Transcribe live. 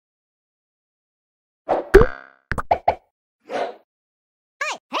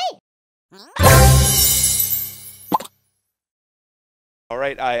All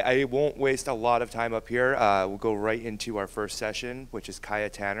right, I won't waste a lot of time up here. We'll go right into our first session, which is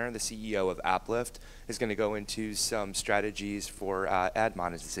TANER, the CEO of Uplift, is going to go into some strategies for ad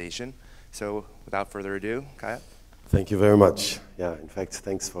monetization. So without further ado, Kaya. Thank you very much. Yeah, in fact,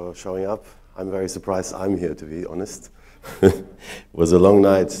 thanks for showing up. I'm very surprised I'm here, to be honest. It was a long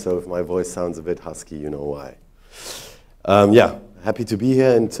night, so if my voice sounds a bit husky, you know why. Yeah, happy to be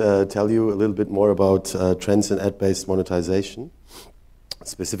here and tell you a little bit more about trends in ad-based monetization,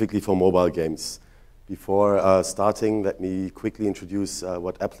 specifically for mobile games. Before starting, let me quickly introduce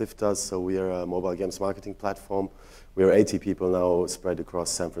what Uplift does. So we are a mobile games marketing platform. We are 80 people now spread across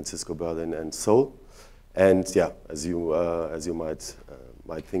San Francisco, Berlin, and Seoul. And yeah, as you might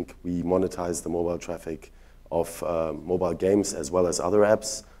think, we monetize the mobile traffic of mobile games as well as other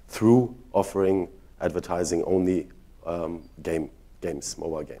apps through offering advertising only games,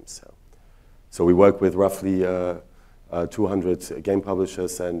 mobile games. Yeah. So we work with roughly 200 game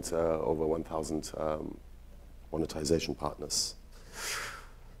publishers and over 1,000 monetization partners.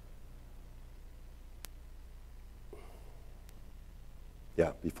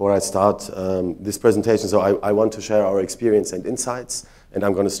 Yeah, before I start this presentation, so I want to share our experience and insights, and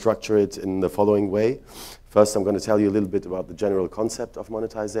I'm going to structure it in the following way. First, I'm going to tell you a little bit about the general concept of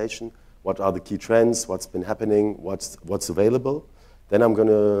monetization. What are the key trends? What's been happening? What's available? Then I'm going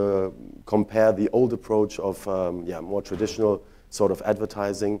to compare the old approach of more traditional sort of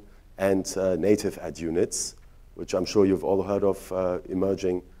advertising and native ad units, which I'm sure you've all heard of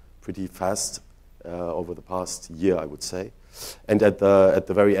emerging pretty fast over the past year, I would say. And at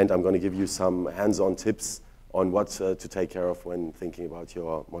the very end, I'm going to give you some hands-on tips on what to take care of when thinking about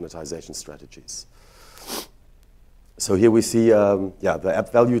your monetization strategies. So here we see the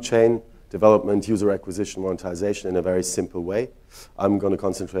app value chain, development, user acquisition, monetization in a very simple way. I'm going to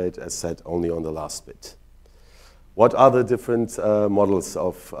concentrate, as said, only on the last bit. What are the different models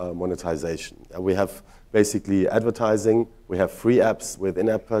of monetization? We have basically advertising, we have free apps with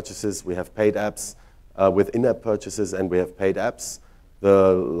in-app purchases, we have paid apps with in-app purchases, and we have paid apps.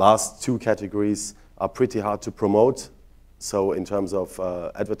 The last two categories are pretty hard to promote, so in terms of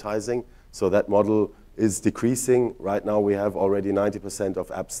advertising, so that model is decreasing. Right now we have already 90% of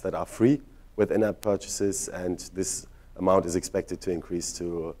apps that are free with in-app purchases, and this amount is expected to increase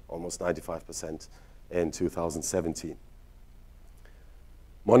to almost 95% in 2017.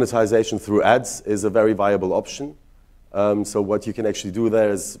 Monetization through ads is a very viable option. So what you can actually do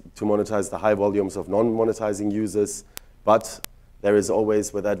there is to monetize the high volumes of non-monetizing users, but there is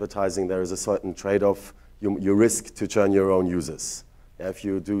always, with advertising, there is a certain trade-off. You risk to churn your own users. If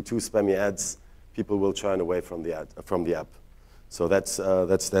you do too spammy ads, people will churn away from the app. So that's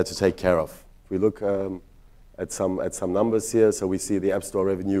there to take care of. If we look at some numbers here, so we see the App Store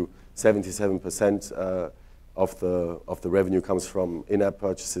revenue, 77% of the revenue comes from in-app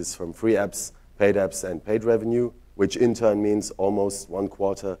purchases from free apps, and paid revenue, which in turn means almost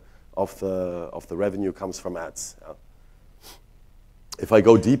 1/4 of the revenue comes from ads. Yeah. If I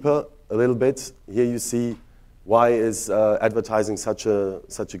go deeper a little bit, here you see why is advertising such a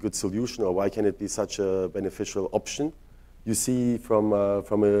good solution, or why can it be such a beneficial option? You see from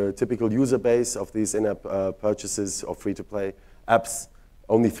a typical user base of these in-app purchases of free-to-play apps,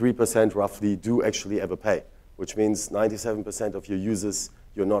 only 3% roughly do actually ever pay, which means 97% of your users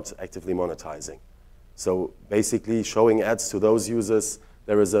you're not actively monetizing. So basically showing ads to those users,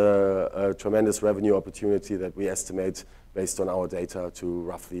 there is a tremendous revenue opportunity that we estimate based on our data to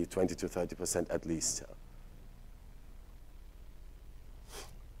roughly 20 to 30% at least.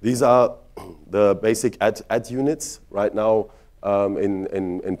 These are the basic ad units right now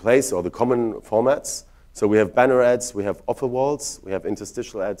in place, or the common formats. So we have banner ads, we have offer walls, we have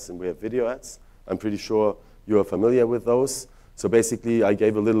interstitial ads, and we have video ads. I'm pretty sure you are familiar with those. So basically, I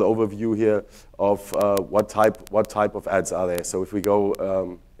gave a little overview here of what type of ads are there. So if we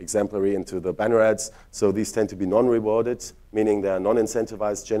go exemplary into the banner ads, so these tend to be non-rewarded, meaning they are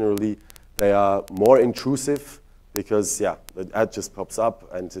non-incentivized generally. They are more intrusive because, yeah, the ad just pops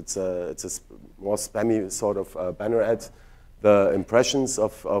up and it's a more spammy sort of banner ad. The impressions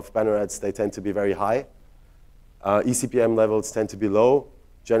of banner ads, they tend to be very high. eCPM levels tend to be low,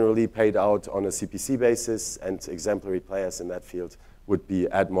 generally paid out on a CPC basis, and exemplary players in that field would be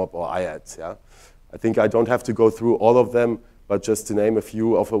AdMob or iAds. Yeah? I think I don't have to go through all of them, but just to name a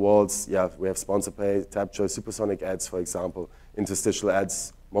few offer walls, yeah, we have sponsor pay, tap choice, supersonic ads, for example, interstitial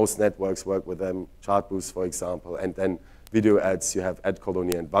ads, most networks work with them, chart boost, for example, and then video ads, you have Ad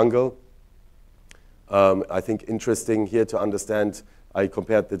Colony and Bungle. I think interesting here to understand, I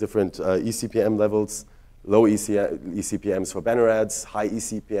compared the different eCPM levels, low eCPMs for banner ads, high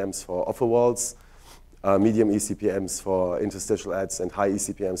eCPMs for offer walls. medium eCPMs for interstitial ads, and high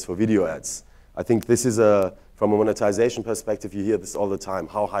eCPMs for video ads. I think this is from a monetization perspective, you hear this all the time.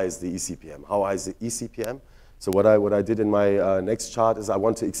 How high is the eCPM? How high is the eCPM? So what I did in my next chart is I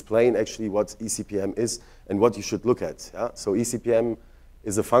want to explain actually what eCPM is and what you should look at. Yeah? So eCPM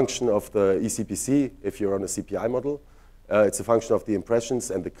is a function of the eCPC if you're on a CPI model. It's a function of the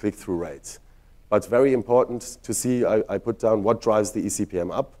impressions and the click-through rate. But very important to see, I put down what drives the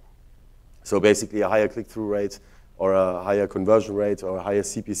eCPM up. So basically a higher click-through rate or a higher conversion rate or a higher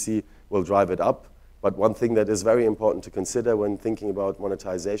CPC will drive it up. But one thing that is very important to consider when thinking about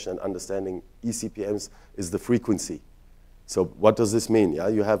monetization and understanding eCPMs is the frequency. So what does this mean? Yeah,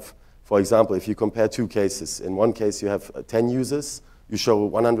 you have, for example, if you compare two cases, in one case you have 10 users, you show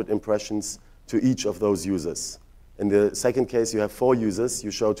 100 impressions to each of those users. In the second case, you have 4 users, you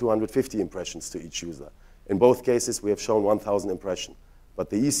show 250 impressions to each user. In both cases, we have shown 1,000 impressions. But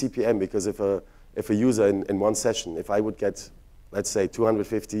the eCPM, because if a user in one session, if I would get, let's say,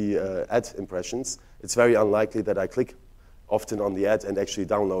 250 ad impressions, it's very unlikely that I click often on the ad and actually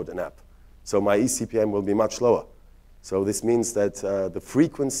download an app. So my eCPM will be much lower. So this means that the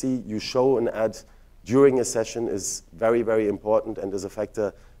frequency you show an ad during a session is very, very important and is a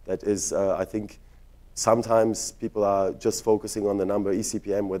factor that is, I think, sometimes people are just focusing on the number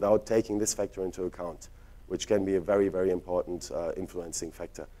eCPM without taking this factor into account, which can be a very, very important influencing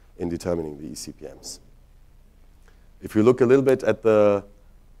factor in determining the eCPMs. If you look a little bit at the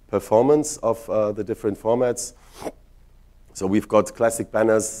performance of the different formats, so we've got classic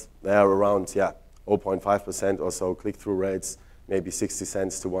banners, they are around 0.5% or so click-through rates, maybe 60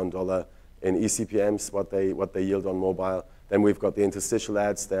 cents to $1 in eCPMs, what they yield on mobile. Then we've got the interstitial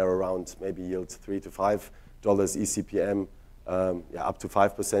ads, they're around maybe yield $3 to $5 eCPM, up to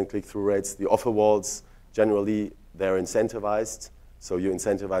 5% click-through rates. The offer walls, generally, they're incentivized, so you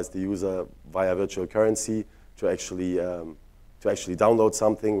incentivize the user via virtual currency to actually download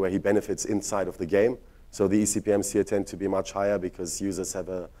something where he benefits inside of the game. So the eCPMs here tend to be much higher because users have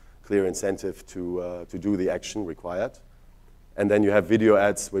a clear incentive to do the action required. And then you have video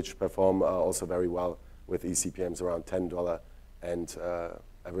ads, which perform also very well with eCPMs around $10 and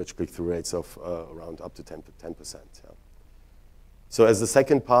average click-through rates of around up to 10%. Yeah. So as the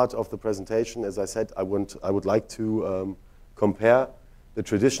second part of the presentation, as I said, I would like to compare the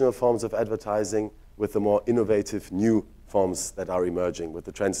traditional forms of advertising with the more innovative new forms that are emerging, with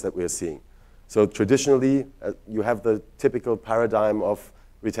the trends that we are seeing. So traditionally, you have the typical paradigm of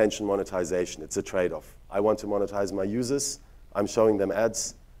retention monetization. It's a trade-off. I want to monetize my users. I'm showing them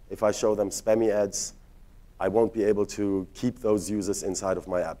ads. If I show them spammy ads, I won't be able to keep those users inside of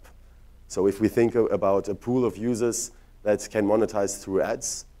my app. So if we think about a pool of users that can monetize through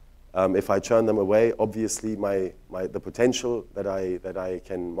ads, if I turn them away, obviously the potential that I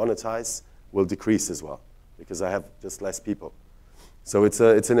can monetize will decrease as well, because I have just less people. So it's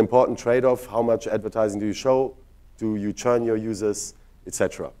an important trade-off. How much advertising do you show? Do you churn your users,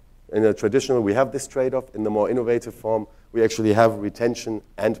 etc.? In a traditional, we have this trade-off. In the more innovative form, we actually have retention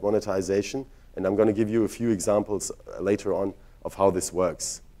and monetization. And I'm going to give you a few examples later on of how this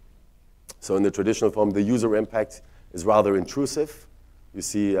works. So in the traditional form, the user impact is rather intrusive. You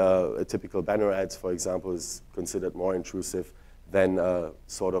see a typical banner ads, for example, is considered more intrusive than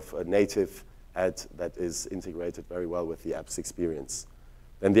sort of a native ad that is integrated very well with the app's experience.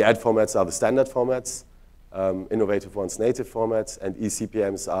 Then the ad formats are the standard formats, innovative ones native formats, and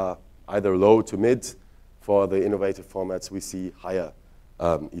eCPMs are either low to mid. For the innovative formats, we see higher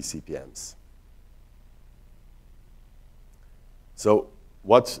eCPMs. So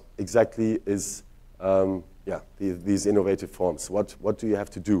what exactly is these innovative forms? What do you have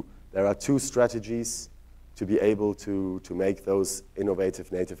to do? There are 2 strategies to be able to make those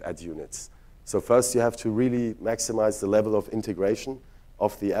innovative native ad units. So first, you have to really maximize the level of integration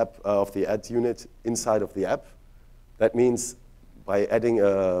of the app, of the ad unit inside of the app. That means by adding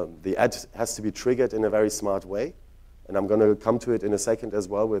the ad has to be triggered in a very smart way, and I'm going to come to it in a second as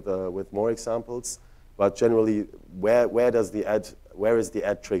well with more examples. But generally, where is the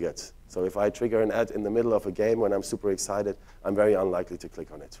ad triggered? So if I trigger an ad in the middle of a game when I'm super excited, I'm very unlikely to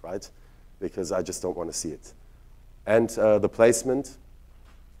click on it, right? Because I just don't want to see it. And the placement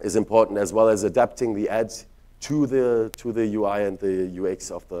is important, as well as adapting the ad to the UI and the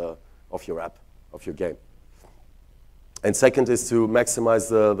UX of your app, of your game. And second is to maximize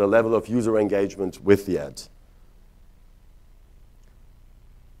the level of user engagement with the ad.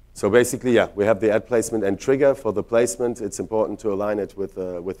 So basically, we have the ad placement and trigger. For the placement, it's important to align it with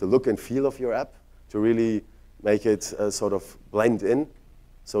the look and feel of your app to really make it sort of blend in,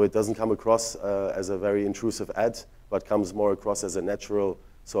 so it doesn't come across as a very intrusive ad, but comes more across as a natural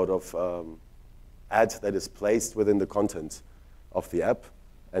sort of ad that is placed within the content of the app.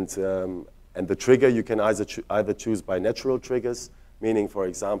 And the trigger you can either choose by natural triggers, meaning, for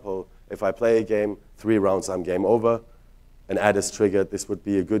example, if I play a game, 3 rounds, I'm game over, an ad is triggered. This would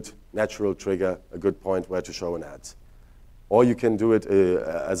be a good natural trigger, a good point where to show an ad. Or you can do it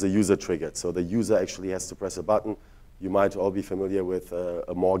as a user triggered. So the user actually has to press a button. You might all be familiar with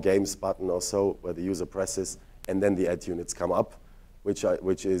a more games button or so, where the user presses, and then the ad units come up, which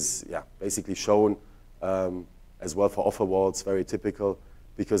is basically shown as well for offer walls, very typical,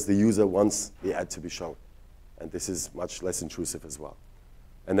 because the user wants the ad to be shown. And this is much less intrusive as well.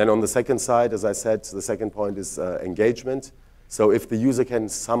 And then on the second side, as I said, the second point is engagement. So if the user can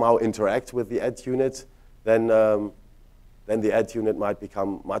somehow interact with the ad unit, then the ad unit might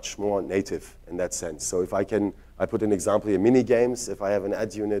become much more native in that sense. So if I put an example here, mini games, if I have an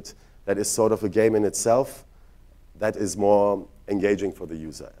ad unit that is sort of a game in itself, that is more engaging for the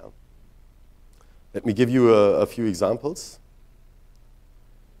user. Yeah? Let me give you a few examples.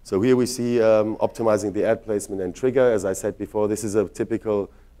 So here we see optimizing the ad placement and trigger. As I said before, this is a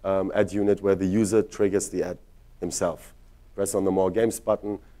typical ad unit where the user triggers the ad himself. Press on the More Games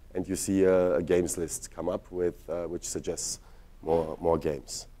button, and you see a games list come up with which suggests more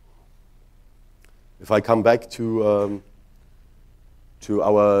games. If I come back to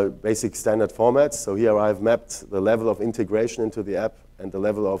our basic standard formats, so here I've mapped the level of integration into the app and the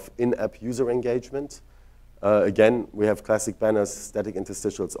level of in-app user engagement. Again, we have classic banners, static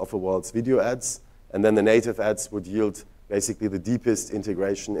interstitials, offer walls, video ads, and then the native ads would yield basically the deepest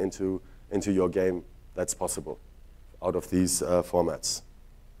integration into your game that's possible out of these formats.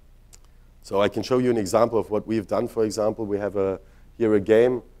 So I can show you an example of what we've done. For example, we have here a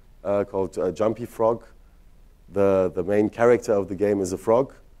game called Jumpy Frog. The main character of the game is a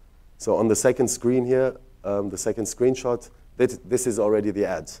frog. So on the second screen here, the second screenshot, this is already the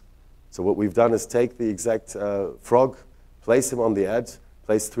ad. So what we've done is take the exact frog, place him on the ad,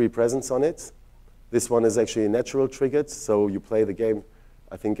 place 3 presents on it. This one is actually natural triggered, so you play the game,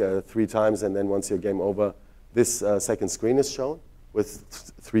 I think, 3 times, and then once your game over, this second screen is shown with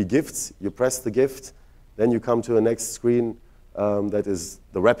 3 gifts. You press the gift, then you come to a next screen that is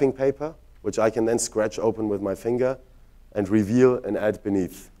the wrapping paper, which I can then scratch open with my finger and reveal an ad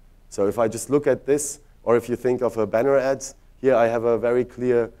beneath. So if I just look at this, or if you think of a banner ad, here I have a very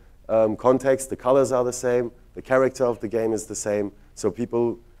clear context. The colors are the same. The character of the game is the same. So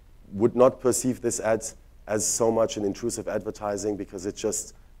people would not perceive this ad as so much an intrusive advertising because it's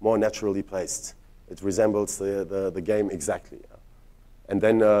just more naturally placed. It resembles the game exactly. And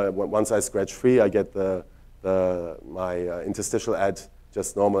then once I scratch free, I get my interstitial ad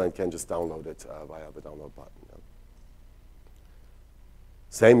just normal and can just download it via the download button.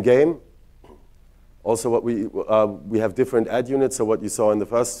 Same game. Also, what we have different ad units. So what you saw in the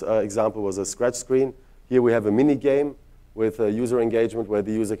first example was a scratch screen. Here we have a mini game with user engagement where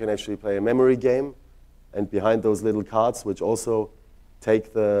the user can actually play a memory game. And behind those little cards, which also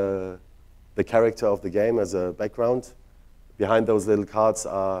take the character of the game as a background, behind those little cards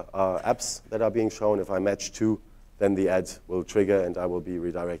are apps that are being shown. If I match 2, then the ad will trigger and I will be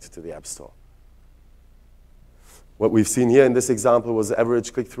redirected to the App Store. What we've seen here in this example was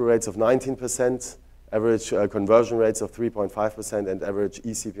average click-through rates of 19%, average conversion rates of 3.5%, and average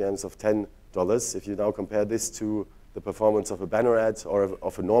eCPMs of $10. If you now compare this to the performance of a banner ad or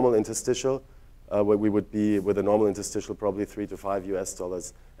of a normal interstitial, where we would be, with a normal interstitial, probably $3 to $5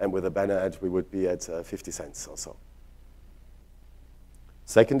 US, and with a banner ad, we would be at 50 cents or so.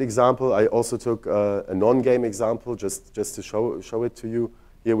 Second example, I also took a non-game example just to show it to you.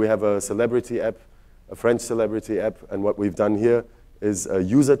 Here we have a celebrity app, a French celebrity app, and what we've done here is a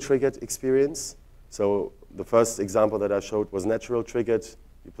user-triggered experience. So the first example that I showed was natural triggered.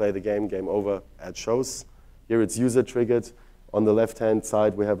 You play the game, game over, ad shows. Here it's user-triggered. On the left-hand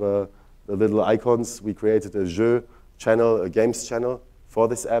side, we have the little icons. We created a jeu channel, a games channel for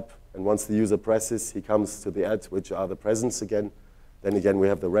this app. And once the user presses, he comes to the ad, which are the presents again. Then again, we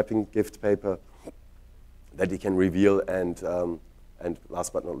have the wrapping gift paper that he can reveal, and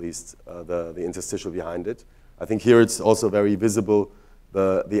last but not least, the interstitial behind it. I think here it's also very visible.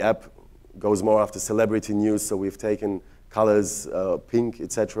 The app goes more after celebrity news, so we've taken colors, pink,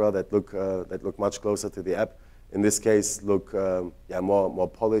 etc., that look much closer to the app. In this case, look more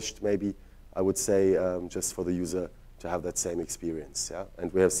polished, maybe I would say, just for the user to have that same experience. Yeah,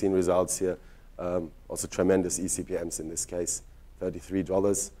 and we have seen results here, also tremendous eCPMs in this case,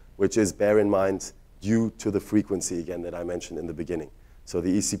 $33, which is, bear in mind, due to the frequency again that I mentioned in the beginning. So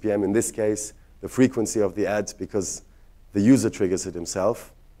the eCPM in this case, the frequency of the ad, because the user triggers it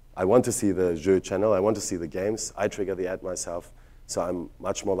himself. I want to see the jeu channel, I want to see the games, I trigger the ad myself, so I'm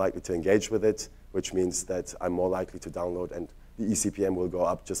much more likely to engage with it. which means that I'm more likely to download, and the eCPM will go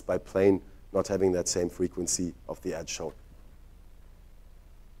up just by plain not having that same frequency of the ad shown.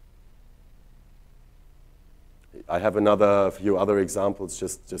 I have a few other examples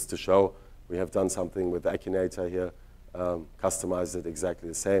just to show. We have done something with Akinator here, customized it exactly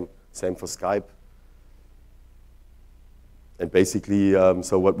the same. Same for Skype. And basically,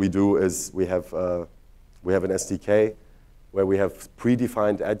 so what we do is we have an SDK where we have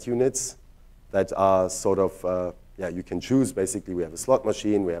predefined ad units that are sort of, you can choose. Basically, we have a slot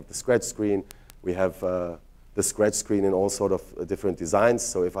machine, we have the scratch screen, we have the scratch screen in all sort of different designs.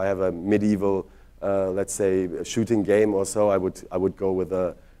 So if I have a medieval, let's say, a shooting game or so, I would go with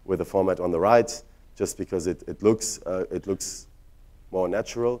a format on the right, just because it looks more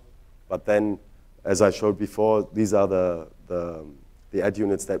natural. But then, as I showed before, these are the ad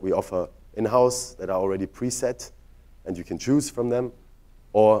units that we offer in-house that are already preset, and you can choose from them,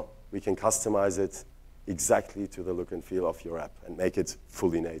 or we can customize it exactly to the look and feel of your app and make it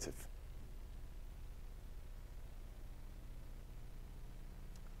fully native.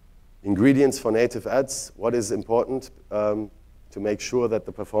 Ingredients for native ads. What is important to make sure that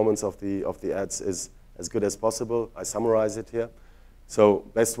the performance of the ads is as good as possible? I summarize it here. So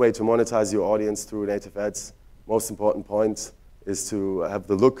best way to monetize your audience through native ads, most important point is to have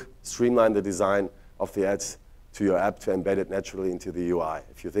the look, streamline the design of the ads to your app to embed it naturally into the UI.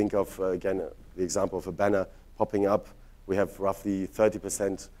 If you think of, again, the example of a banner popping up, we have roughly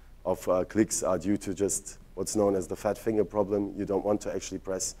 30% of clicks are due to just what's known as the fat finger problem. You don't want to actually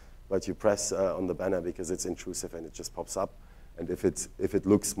press, but you press on the banner because it's intrusive and it just pops up. And if it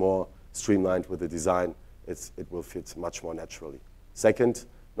looks more streamlined with the design, it will fit much more naturally. Second,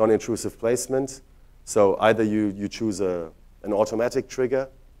 non-intrusive placement. So either you choose an automatic trigger.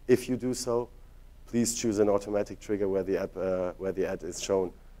 If you do so, please choose an automatic trigger where the ad is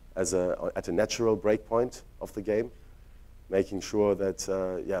shown as at a natural breakpoint of the game, making sure that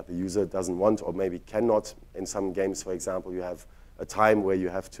the user doesn't want or maybe cannot. In some games, for example, you have a time where you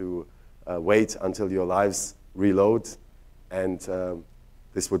have to wait until your lives reload, and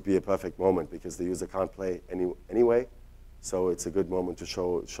this would be a perfect moment because the user can't play anyway. So it's a good moment to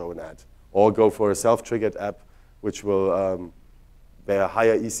show an ad. Or go for a self-triggered app, which will bear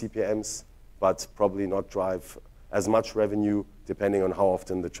higher eCPMs, but probably not drive as much revenue, depending on how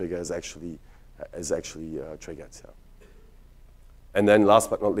often the trigger is actually triggered. Yeah. And then last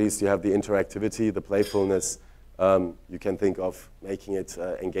but not least, you have the interactivity, the playfulness. You can think of making it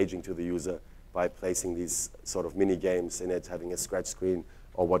engaging to the user by placing these sort of mini games in it, having a scratch screen,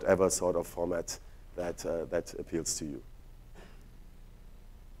 or whatever sort of format that appeals to you.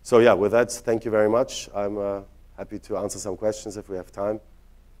 So yeah, with that, thank you very much. I'm happy to answer some questions if we have time.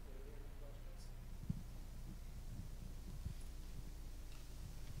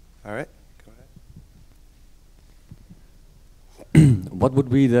 All right, go ahead. What would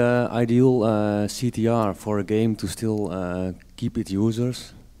be the ideal CTR for a game to still keep its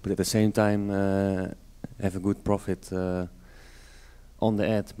users, but at the same time have a good profit on the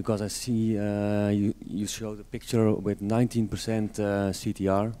ad? Because I see you showed a picture with 19%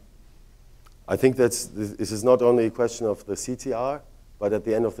 CTR. I think this is not only a question of the CTR, but at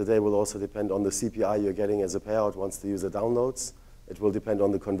the end of the day will also depend on the CPI you're getting as a payout once the user downloads. It will depend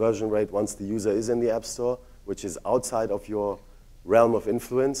on the conversion rate once the user is in the App Store, which is outside of your realm of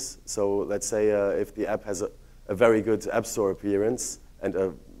influence. So let's say if the app has a very good App Store appearance and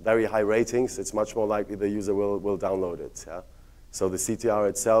a very high ratings, it's much more likely the user will download it. Yeah? So the CTR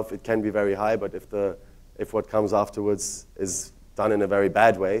itself, it can be very high, but if what comes afterwards is done in a very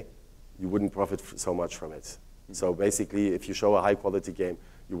bad way, you wouldn't profit so much from it. So basically, if you show a high-quality game,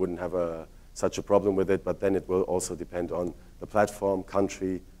 you wouldn't have such a problem with it, but then it will also depend on the platform,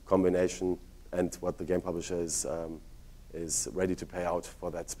 country, combination, and what the game publisher is ready to pay out for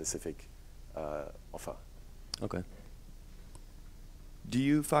that specific offer. Okay. Do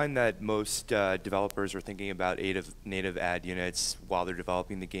you find that most developers are thinking about native ad units while they're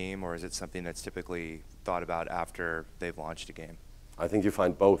developing the game, or is it something that's typically thought about after they've launched a game? I think you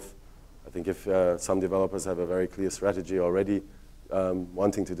find both. I think if some developers have a very clear strategy already,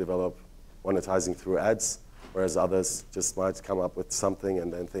 wanting to develop monetizing through ads, whereas others just might come up with something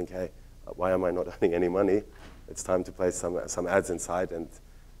and then think, hey, why am I not earning any money? It's time to place some ads inside, and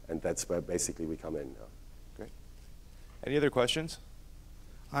that's where basically we come in. Great. Any other questions?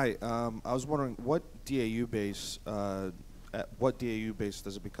 Hi, I was wondering what DAU base does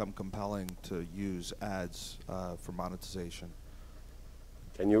it become compelling to use ads for monetization?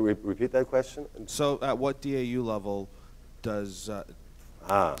 Can you repeat that question? So at what DAU level does?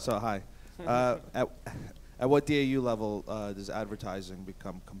 So hi, at At what DAU level does advertising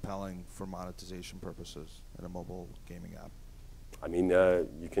become compelling for monetization purposes in a mobile gaming app? I mean,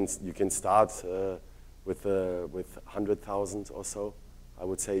 you can start with 100,000 or so. I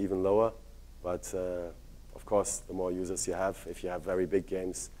would say even lower, but of course, the more users you have, if you have very big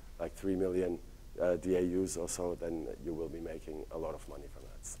games like 3 million DAUs or so, then you will be making a lot of money from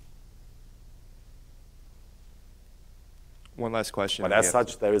ads. One last question. But as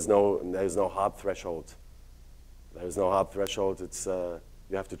such, there is no hard threshold. There is no hard threshold. It's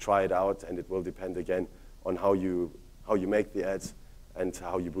you have to try it out, and it will depend again on how you make the ads and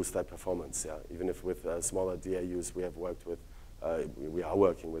how you boost that performance. Yeah, even if with smaller DAUs, we are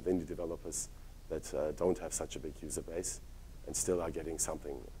working with indie developers that don't have such a big user base and still are getting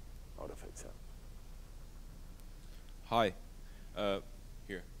something out of it. Yeah. Hi,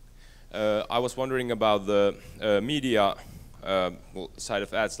 here. I was wondering about the media side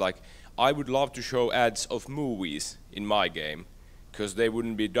of ads. Like, I would love to show ads of movies in my game, because they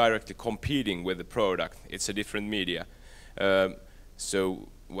wouldn't be directly competing with the product. It's a different media. So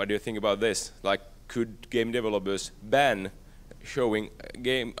what do you think about this? Like, could game developers ban showing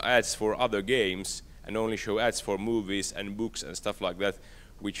game ads for other games and only show ads for movies and books and stuff like that,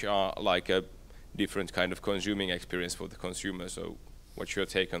 which are like a different kind of consuming experience for the consumer? So what's your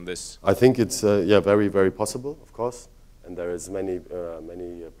take on this? I think it's yeah, very, very possible, of course. And there is many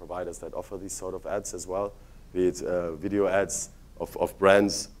providers that offer these sort of ads as well, be it video ads of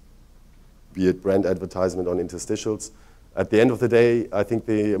brands, be it brand advertisement on interstitials. At the end of the day, I think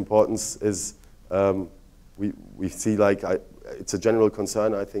the importance is we see like it's a general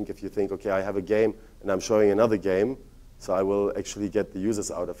concern. I think if you think, okay, I have a game and I'm showing another game, so I will actually get the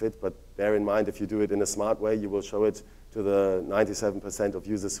users out of it. But bear in mind, if you do it in a smart way, you will show it to the 97% of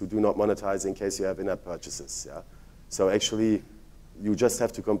users who do not monetize in case you have in-app purchases. Yeah? So actually, you just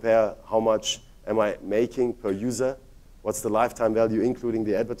have to compare how much am I making per user, what's the lifetime value, including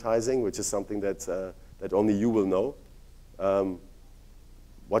the advertising, which is something that, that only you will know.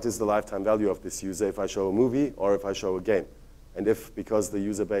 What is the lifetime value of this user if I show a movie or if I show a game? And if, because the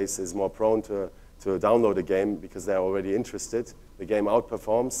user base is more prone to download a game because they're already interested, the game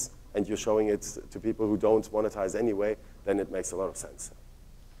outperforms and you're showing it to people who don't monetize anyway, then it makes a lot of sense.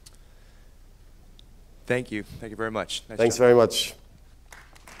 Thank you. Thank you very much. Nice Thanks job. very much.